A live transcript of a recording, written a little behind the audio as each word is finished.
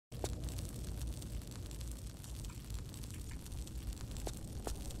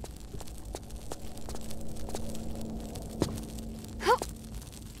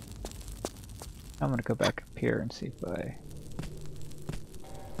I'm gonna go back up here and see if I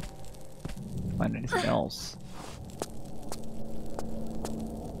find anything else.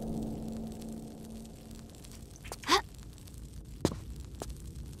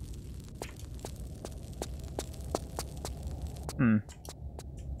 Hmm.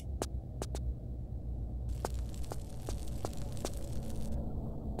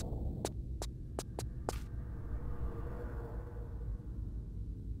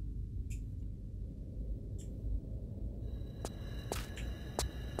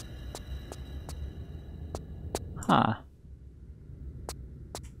 Huh.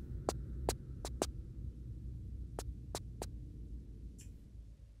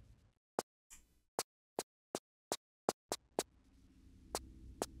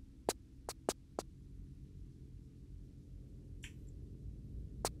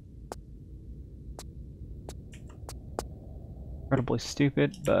 Incredibly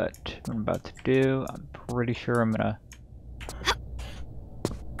stupid, but what I'm about to do, I'm pretty sure I'm gonna...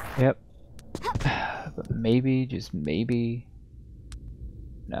 Yep. But maybe, just maybe...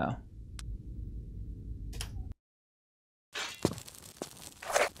 No.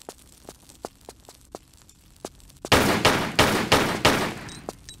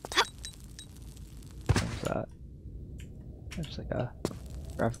 What was that? There's like a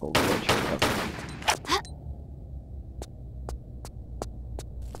graphical glitch or whatever.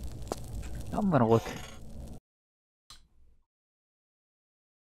 I'm gonna look.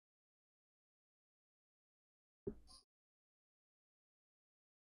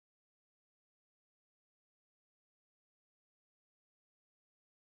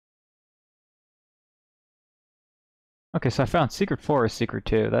 Okay, so I found Secret 4 is Secret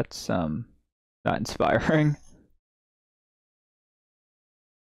 2. That's not inspiring.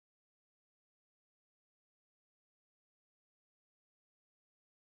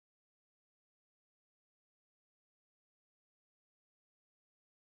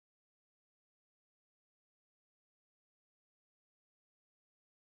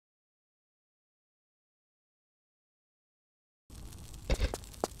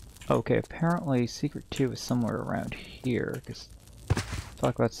 Okay, apparently Secret 2 is somewhere around here, because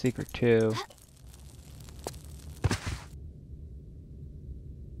talk about Secret 2.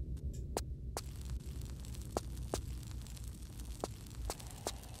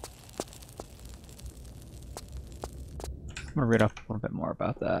 I'm gonna read up a little bit more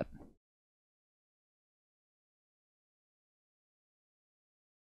about that.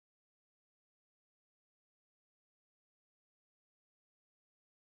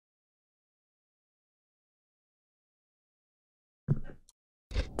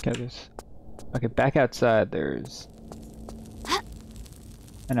 Okay, back outside there's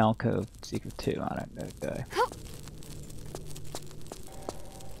an alcove, Secret 2 on it. Okay.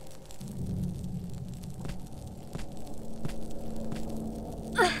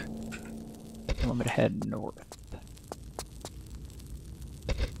 I'm gonna head north.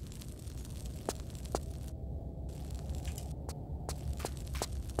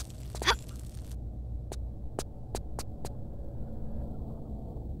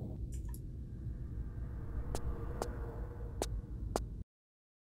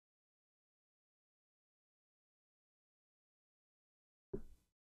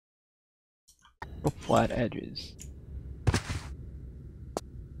 Flat edges.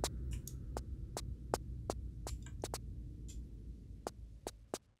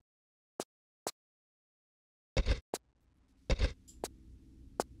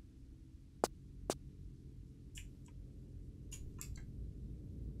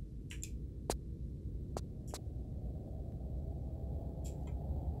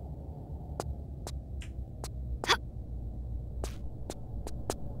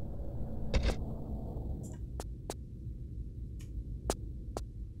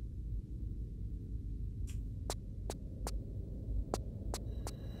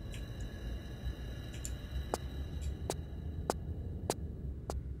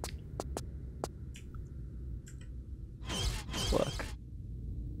 Look.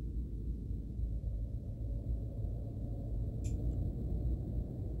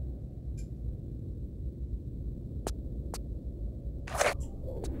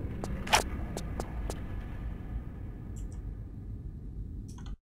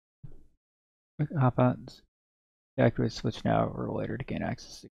 Hop on. Activate switch now or later to gain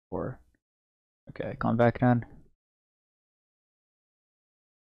access to core. Okay, come back down.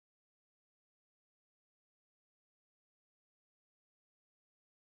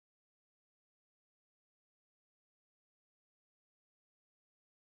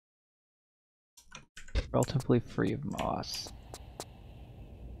 Relatively free of moss.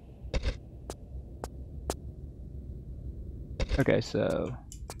 Okay, so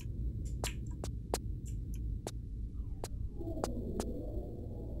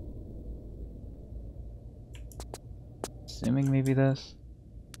assuming maybe this.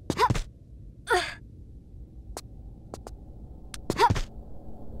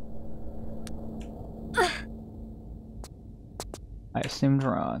 I assumed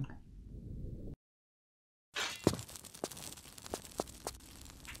wrong.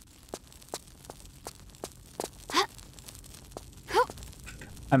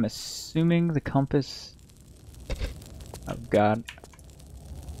 I'm assuming the compass. Oh god.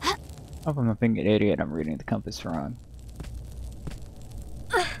 Oh, I'm being an idiot. I'm reading the compass wrong.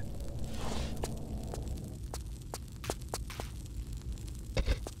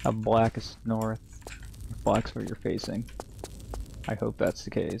 Black is north. Black's where you're facing. I hope that's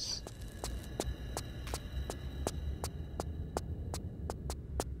the case.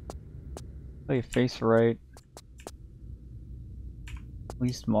 So you face right.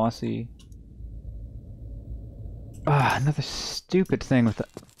 Least mossy. Ah, another stupid thing with the.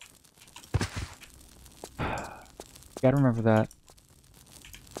 Gotta remember that.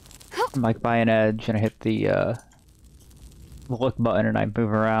 I'm like by an edge and I hit the look button and I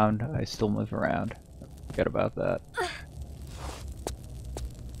move around. I still move around. Forget about that. Now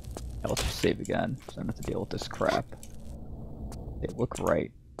let's just save again, so I don't have to deal with this crap. They look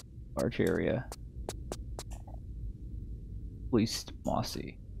right. Large area. Least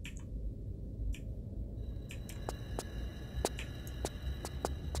mossy.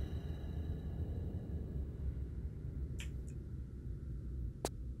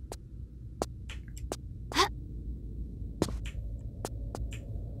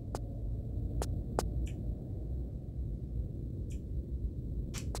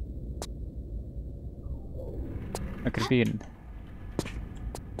 That could be in.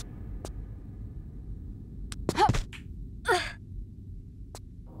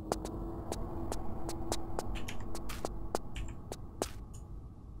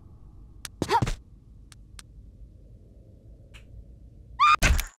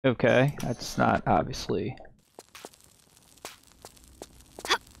 Okay, that's not obviously.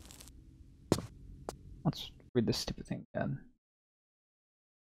 Let's read this stupid thing again.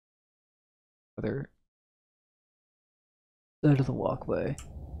 Other side of the walkway.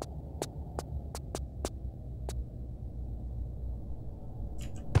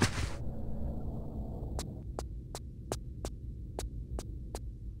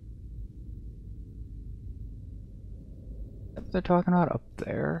 What they're talking about up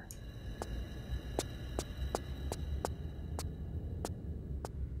there?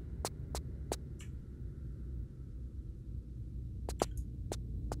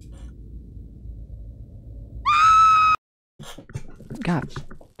 God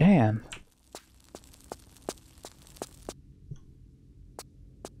damn.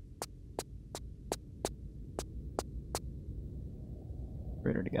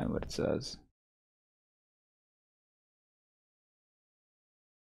 Read it again, what it says.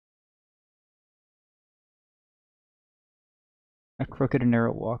 A crooked and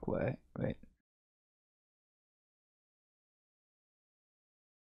narrow walkway. Wait.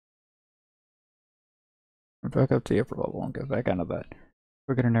 We're back up to the upper level and go back onto that.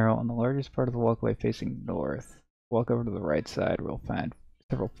 Crooked and narrow on the largest part of the walkway facing north. Walk over to the right side, we'll find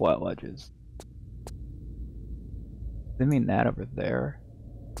several flat ledges. Does it mean that over there?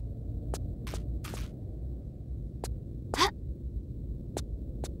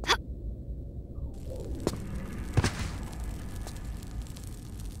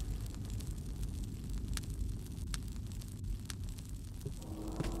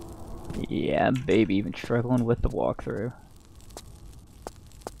 Yeah, baby, even struggling with the walkthrough.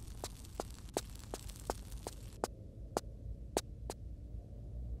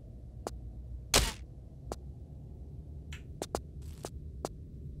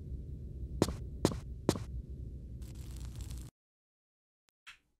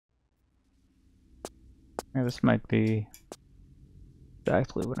 Yeah, this might be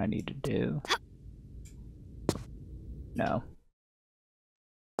exactly what I need to do. No.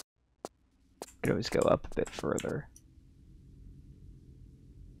 Could always go up a bit further.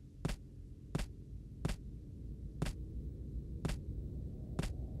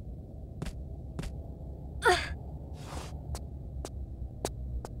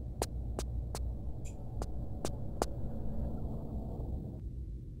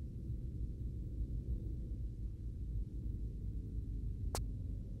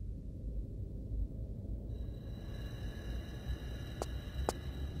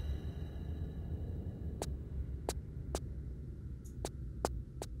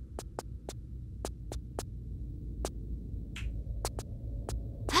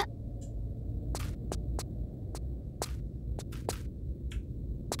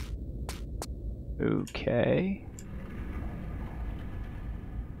 Okay.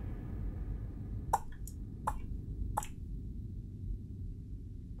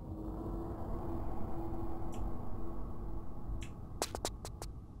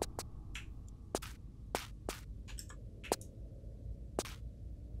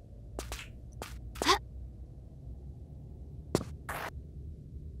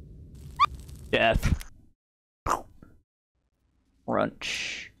 Death.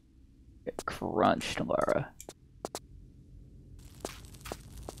 Crunch. Get crunched, Lara.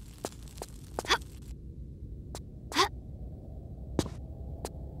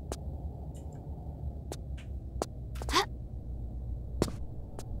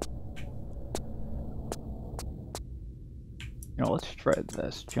 You know, let's try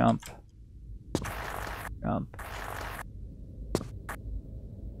this. Jump. Jump.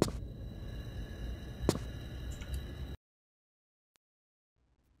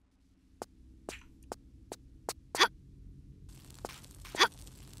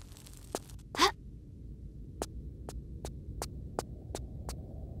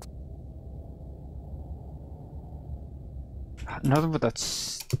 Another with that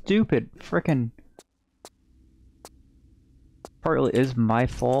stupid frickin' partly is my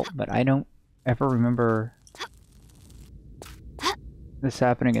fault, but I don't ever remember this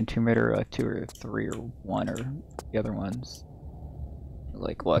happening in Tomb Raider 2 or 3 or 1 or the other ones.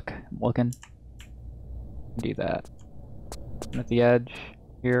 Like, look, I'm looking. Do that. I'm at the edge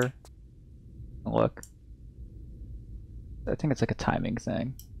here. Look. I think it's like a timing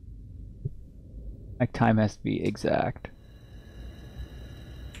thing. Like, time has to be exact.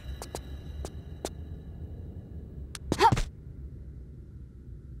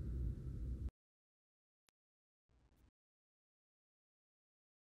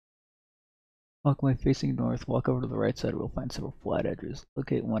 Walk away facing north, walk over to the right side, we'll find several flat edges.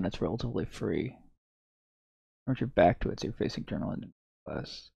 Locate one that's relatively free. Turn your back to it so you're facing general and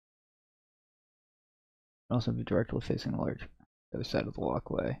west. Also be directly facing the other side of the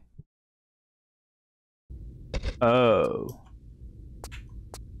walkway. Oh.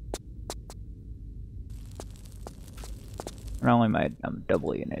 Not only am I'm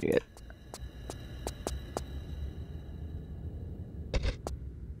doubly an idiot.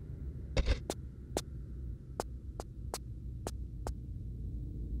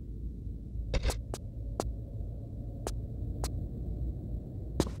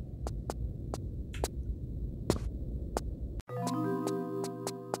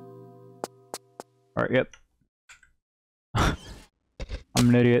 Alright, yep. I'm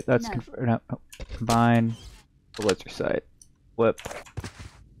an idiot. That's no. Combine. The laser sight. Whip.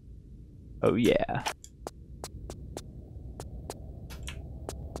 Oh yeah.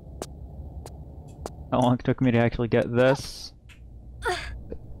 How long it took me to actually get this?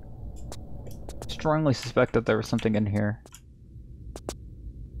 Strongly suspect that there was something in here.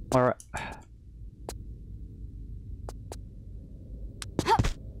 Alright.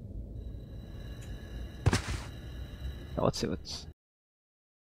 Let's see what's...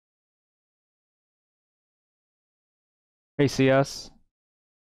 Hey, CS.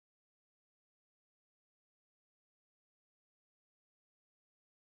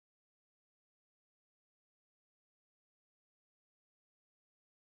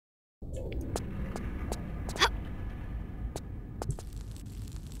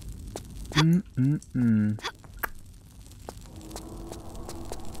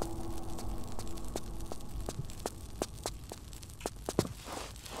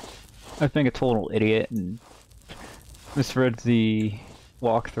 I've been a total idiot and misread the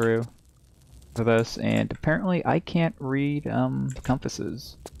walkthrough for this, and apparently I can't read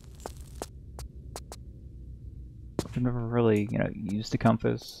compasses. I've never really, you know, used a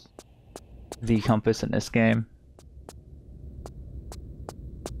compass. The compass in this game.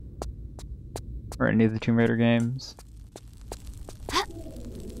 Or any of the Tomb Raider games.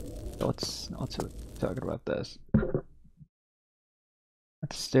 So let's talk about this. At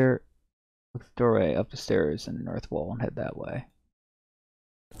the stair, look the doorway up the stairs in the north wall and head that way.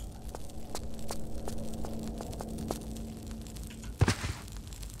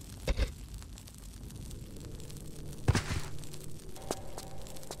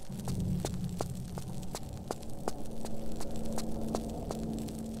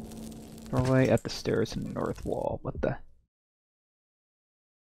 Doorway at the stairs in the north wall. What the?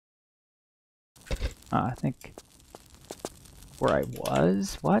 I think where I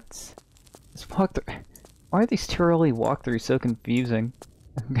was? What? This walkthrough. Why are these TRLE walkthroughs so confusing?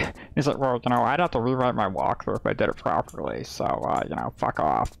 He's like, well, you know, I'd have to rewrite my walkthrough if I did it properly, so, you know, fuck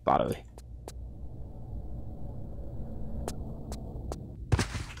off, buddy.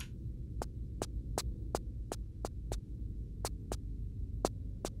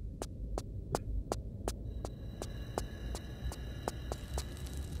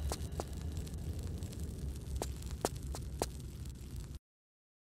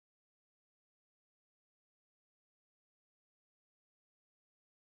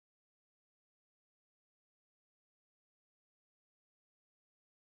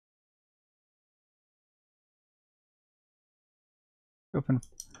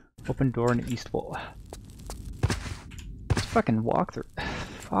 Open door in the east wall. This fucking walkthrough.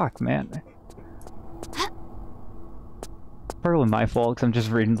 Fuck, man. Probably my fault, because I'm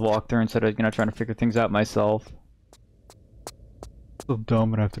just reading the walkthrough instead of, trying to figure things out myself. So dumb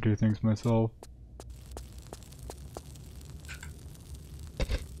when I have to do things myself.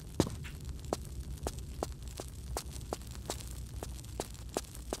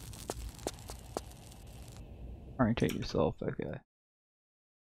 Orientate yourself, okay.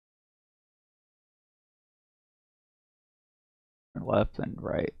 Left and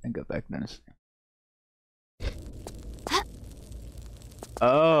right, and go back then.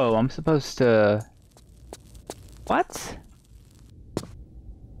 Oh, I'm supposed to... What?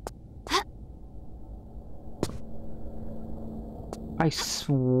 I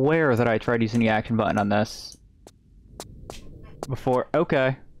swear that I tried using the action button on this before.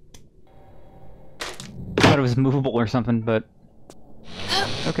 Okay. I thought it was movable or something, but...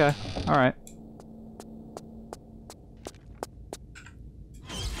 Okay, alright.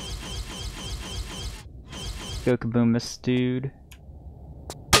 Go kaboom this dude.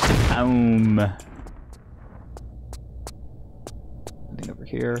 Boom. Something over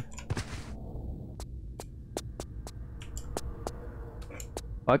here.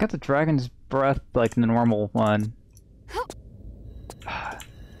 Oh, I got the dragon's breath like the normal one.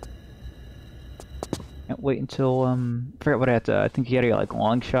 Can't wait until I forget what I had to. I think you gotta get like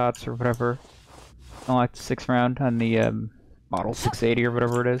long shots or whatever. I like the 6th round on the model 680 or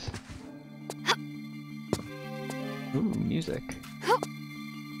whatever it is. Ooh, music.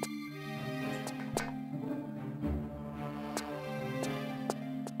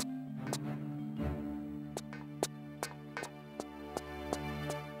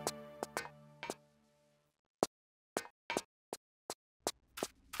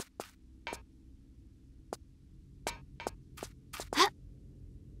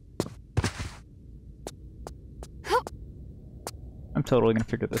 I'm totally gonna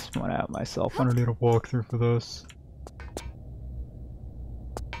figure this one out myself. I don't need a walkthrough for this.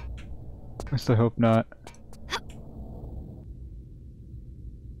 At least I hope not.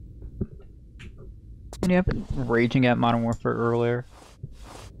 And yeah, I've been raging at Modern Warfare earlier.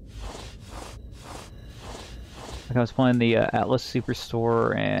 Like I was playing the Atlas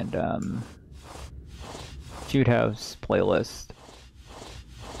Superstore and Shoot House playlist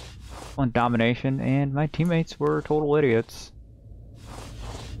on Domination, and my teammates were total idiots.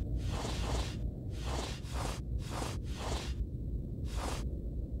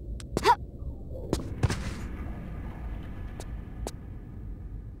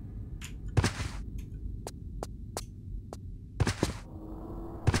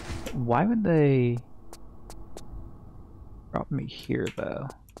 Why would they drop me here, though?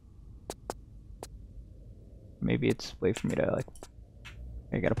 Maybe it's a way for me to, like...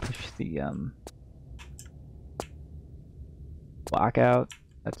 I gotta push the, block out.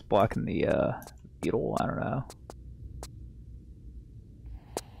 That's blocking the, beetle, I don't know.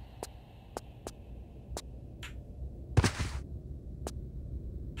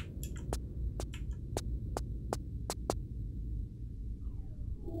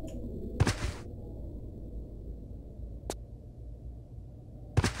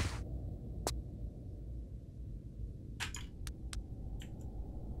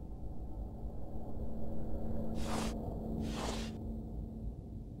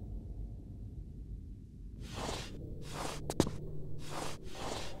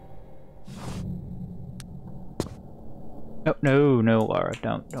 Oh, no, Laura,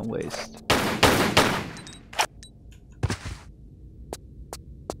 don't waste.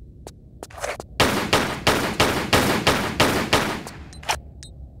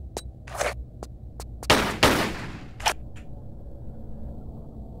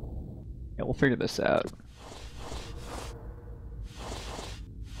 Yeah, we'll figure this out.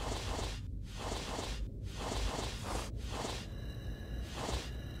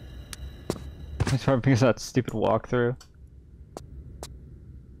 It's probably because of that stupid walkthrough.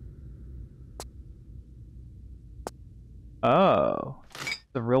 Oh,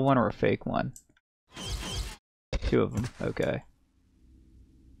 the real one or a fake one? 2 of them. Okay.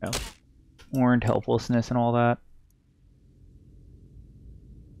 No. Warned helplessness and all that.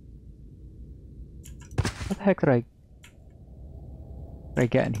 What the heck did I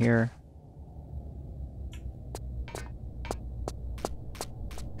get in here?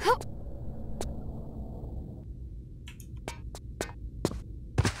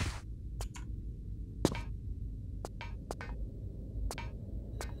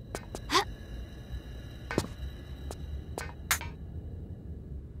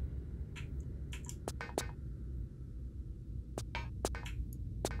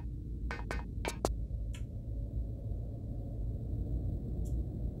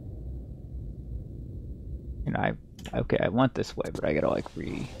 Okay, I went this way, but I gotta like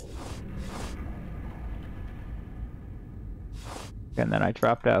And then I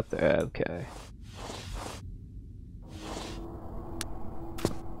dropped out there. Okay.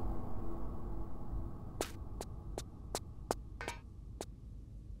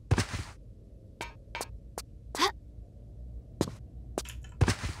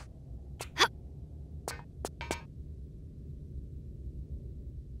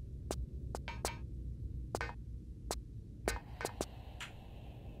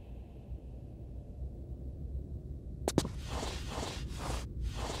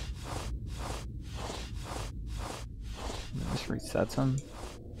 Just resets them.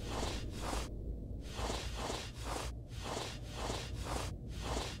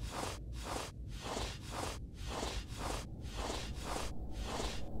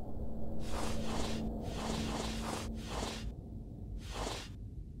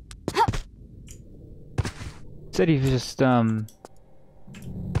 Said he was just he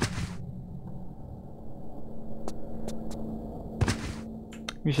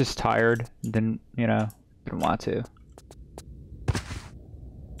was just tired. Didn't want to.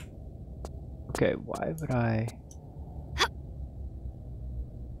 Okay, why would I?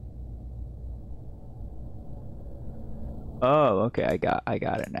 Oh, okay, I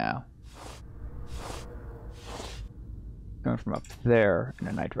got it now. Going from up there, and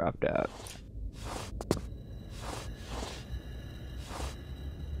then I dropped out.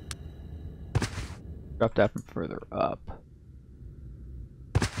 Dropped out from further up.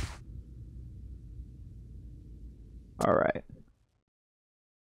 All right.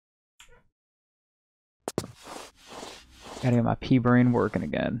 Gotta get my pea brain working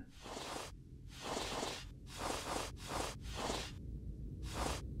again.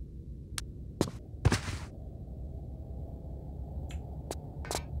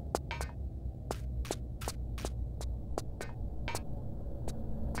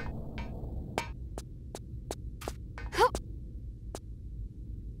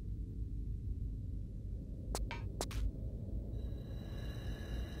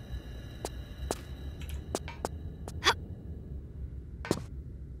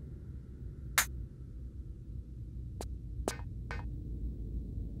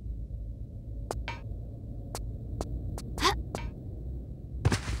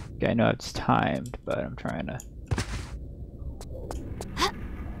 Okay, I know it's timed, but I'm trying to...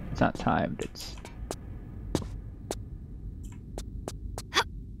 It's not timed, it's...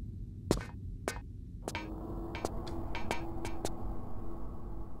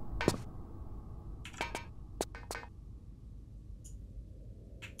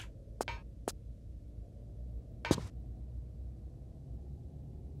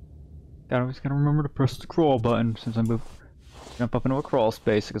 I always gotta remember to press the crawl button since I jump up into a crawl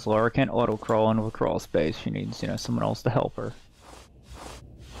space, because Laura can't auto crawl into a crawl space. She needs, someone else to help her.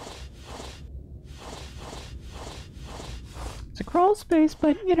 It's a crawl space,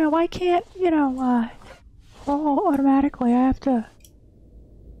 but I can't, crawl automatically. I have to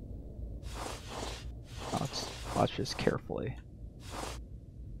watch this carefully.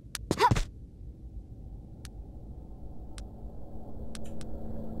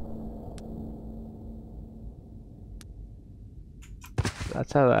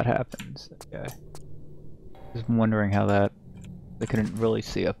 That's how that happens. Okay. Just wondering how they couldn't really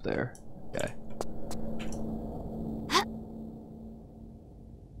see up there. Okay.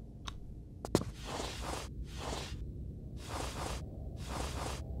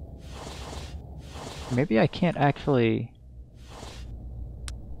 Maybe I can't actually...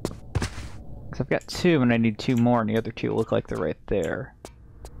 Because I've got 2 and I need 2 more, and the other 2 look like they're right there.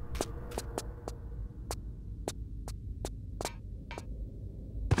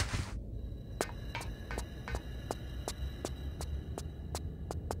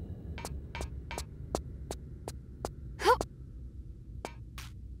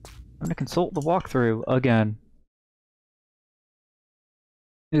 I'm gonna consult the walkthrough again.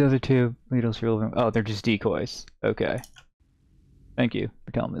 The other 2 needles you're living. Oh, they're just decoys. Okay. Thank you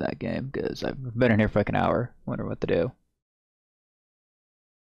for telling me that, game, because I've been in here for like an hour. Wonder what to do.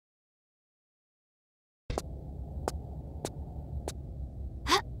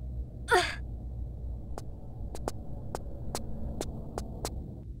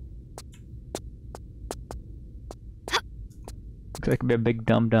 Looks like I could be a big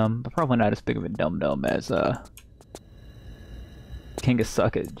dum-dum, but probably not as big of a dum-dum as King of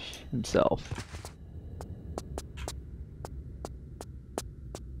Suckage himself.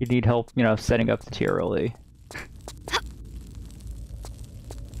 You need help, setting up the TRLE.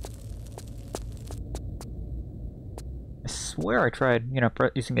 I swear I tried,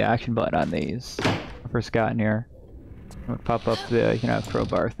 using the action button on these when I first got in here. It would pop up the, you know,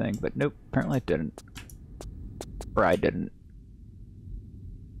 crowbar thing, but nope, apparently it didn't. Or I didn't.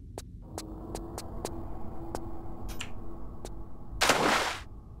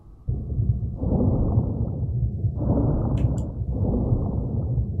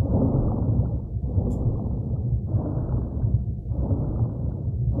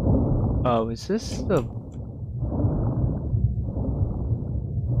 Oh, is this the...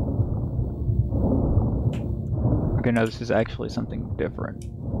 Okay, no, this is actually something different.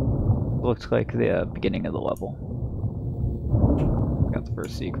 It looks like the beginning of the level. Got the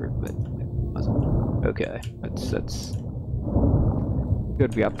first secret, but it wasn't. Okay, that's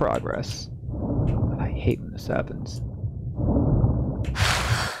good. We got progress. I hate when this happens.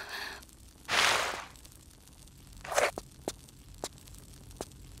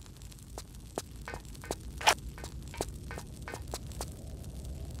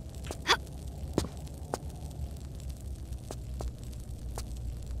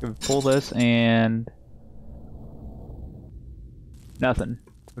 We pull this and nothing.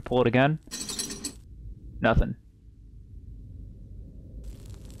 We pull it again. Nothing.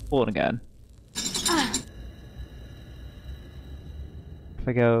 Pull it again. If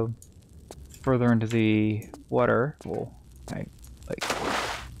I go further into the water, well, I like.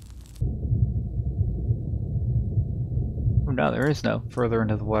 Oh no, there is no further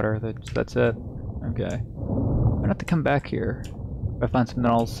into the water. That's it. Okay. I'm gonna have to come back here. If I find something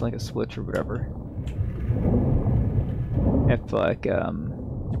else, like a switch or whatever. If like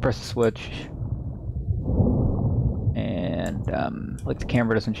you press the switch and like the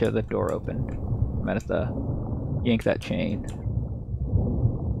camera doesn't show the door open, I'm gonna have to yank that chain.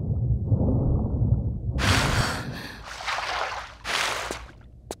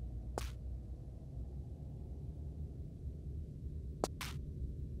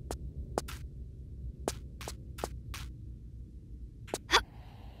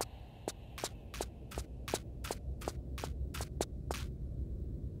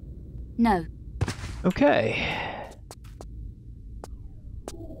 No. Okay.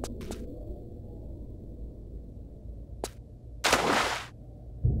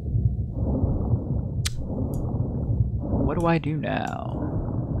 What do I do now?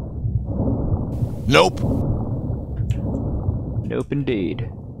 Nope. Nope, indeed.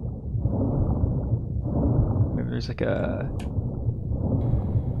 Maybe there's like a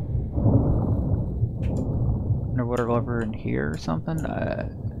underwater lever in here or something.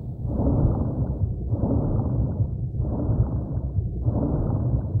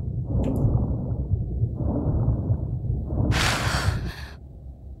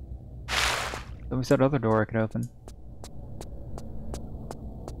 There was that other door I could open.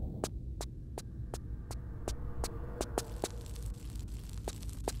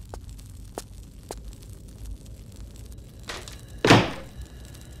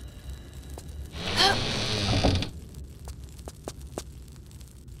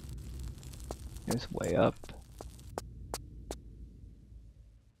 It's way up.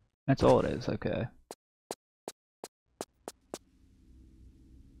 That's all it is, okay.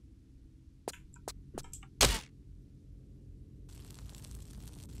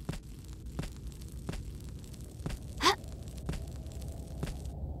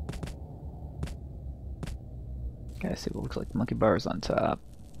 Okay, I see what looks like monkey bars on top.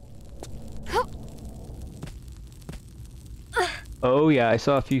 Oh yeah, I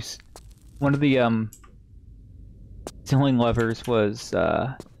saw a few. One of the ceiling levers was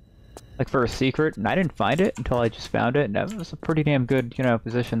like for a secret, and I didn't find it until I just found it, and that was a pretty damn good, you know,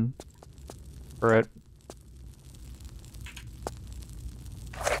 position for it.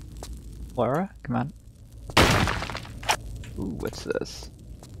 Laura, come on. Ooh, what's this?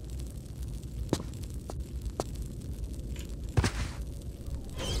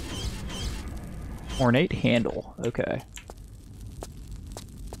 Ornate handle. Okay.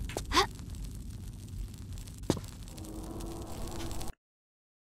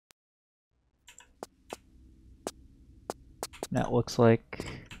 That looks like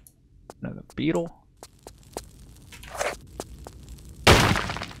another beetle.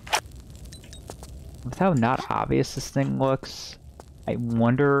 With how not obvious this thing looks, I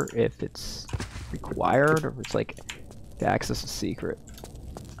wonder if it's required or if it's like to access a secret.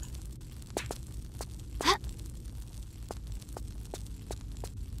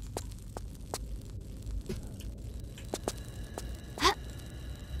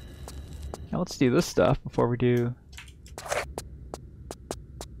 Now let's do this stuff before we do.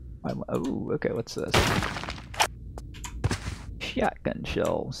 Oh, okay, what's this? Shotgun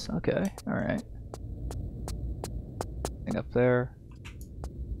shells. Okay, alright. Thing up there.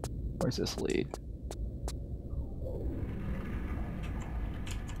 Where's this lead?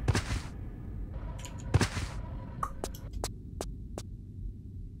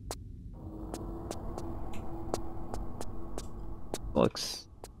 looks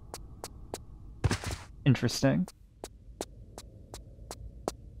interesting.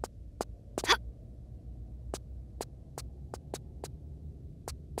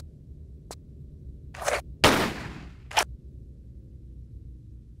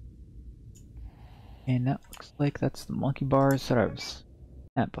 And that looks like that's the monkey bars that I was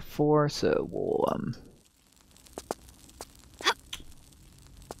at before, so we'll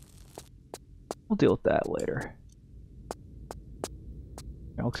deal with that later.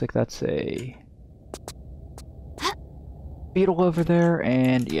 It looks like that's a beetle over there,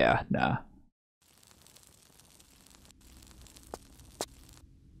 and yeah, nah.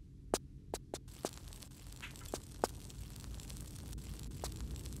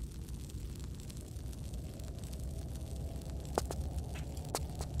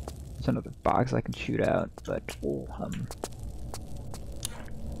 There's another box I can shoot out, but we'll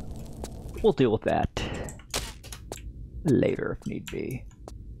deal with that later if need be.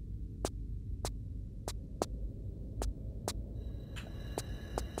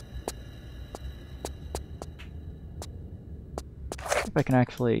 If I can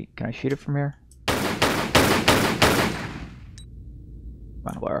actually, can I shoot it from here? Come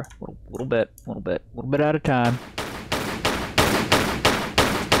on, Laura. Little bit at a time.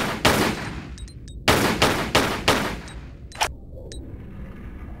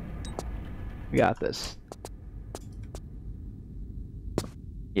 We got this.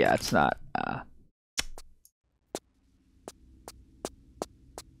 Yeah, it's not,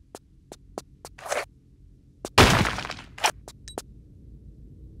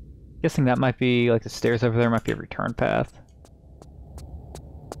 guessing that might be, like, the stairs over there might be a return path.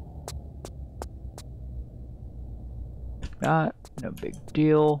 If not, no big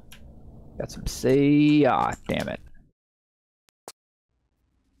deal. Got some damn it.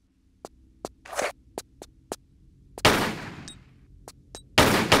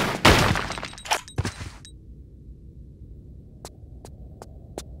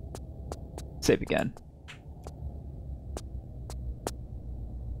 Save again.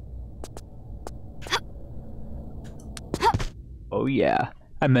 Oh yeah,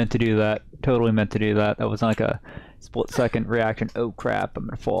 I meant to do that. Totally meant to do that. That was like a split-second reaction. Oh crap, I'm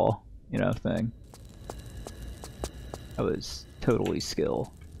gonna fall, you know, thing. That was totally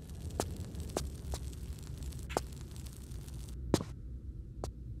skill.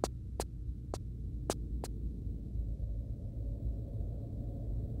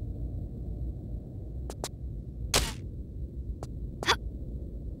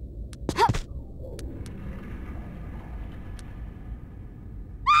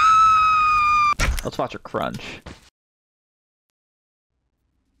 Let's watch her crunch.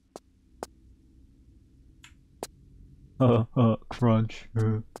 Crunch.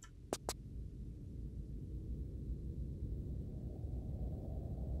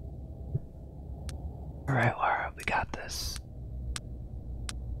 Alright, Laura, we got this.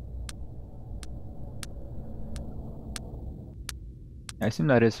 I assume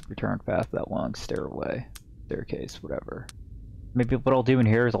that is the return path, that long staircase, whatever. Maybe what I'll do in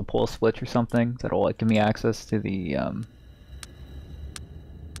here is I'll pull a switch or something that'll like give me access to the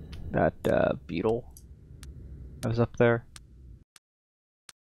that beetle that was up there.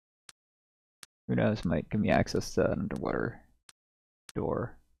 Who knows, might give me access to an underwater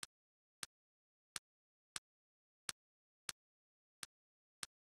door.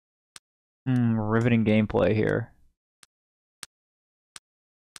 Riveting gameplay here.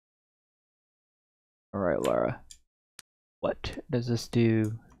 Alright, Lara. What does this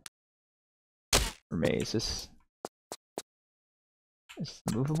do for me? Is this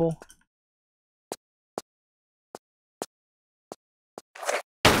movable?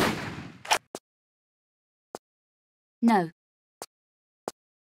 No.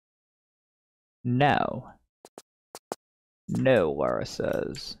 No. No, Lara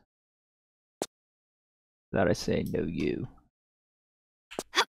says. That I say no you.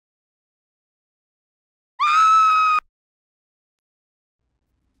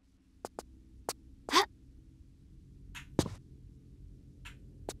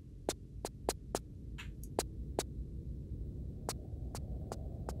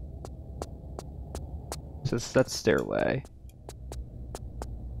 That's stairway.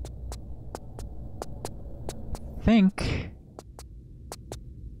 I think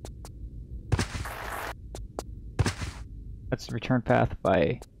that's the return path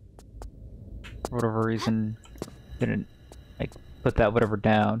by whatever reason didn't like put that whatever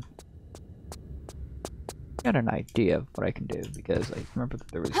down. Got an idea of what I can do because I remember that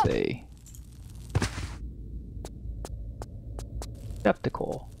there was a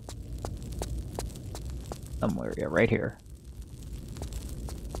receptacle somewhere, yeah, right here.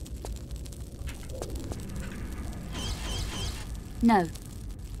 No.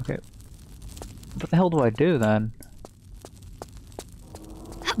 Okay. What the hell do I do then?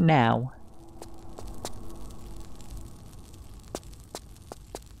 Now.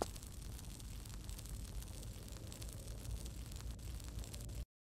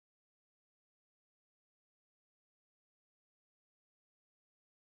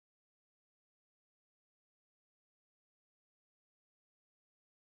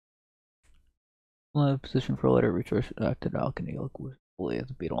 Position for later resource acted alchemy was fully as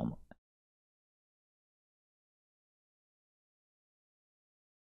a beetle.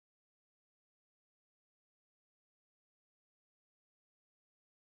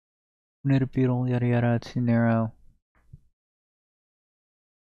 Need a beetle, yada yada, it's too narrow.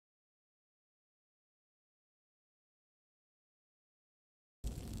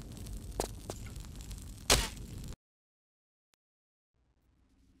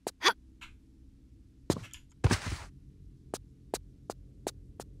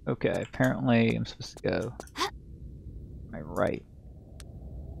 Okay, apparently I'm supposed to go my right.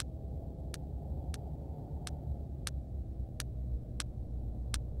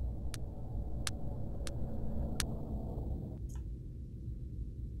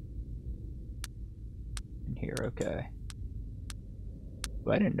 In here, okay.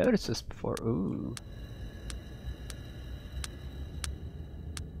 Oh, I didn't notice this before. Ooh.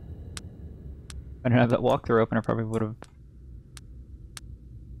 If I didn't have that walkthrough open, I probably wouldn't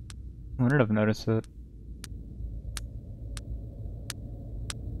have noticed it.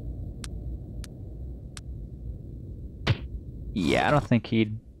 Yeah, I don't think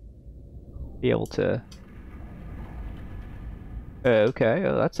he'd be able to. Okay,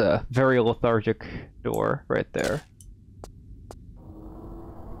 oh, that's a very lethargic door right there.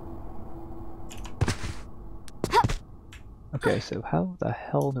 Okay, so how the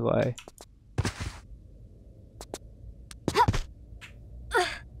hell do I...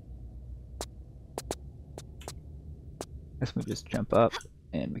 Guess we just jump up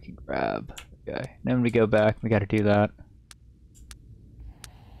and we can grab. Okay, then when we go back, we gotta do that.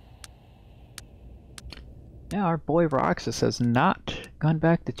 Now our boy Roxas has not gone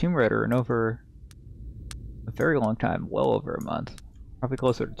back to Tomb Raider in over a very long time, well over a month. Probably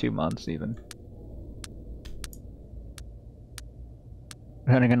closer to 2 months even.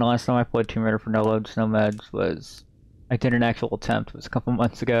 Then again, the last time I played Tomb Raider for no loads, no meds was... I did an actual attempt, it was a couple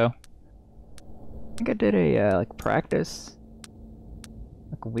months ago. I think I did a, like, practice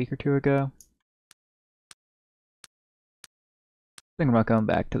like a week or two ago. Thinking about going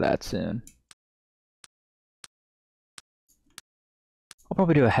back to that soon. I'll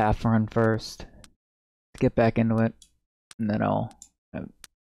probably do a half run first to get back into it, and then I'll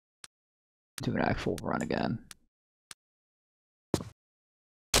do an actual run again.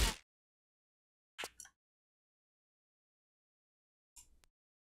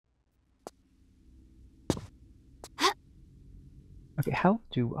 Okay, how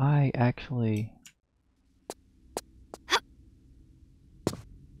do I actually...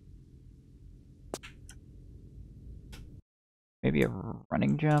 Maybe a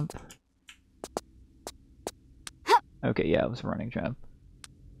running jump? Okay, yeah, it was a running jump.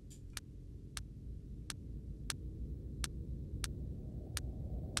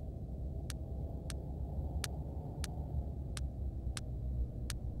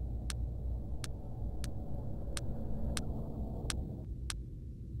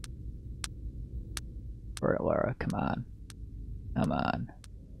 Alright, Laura, come on. Come on.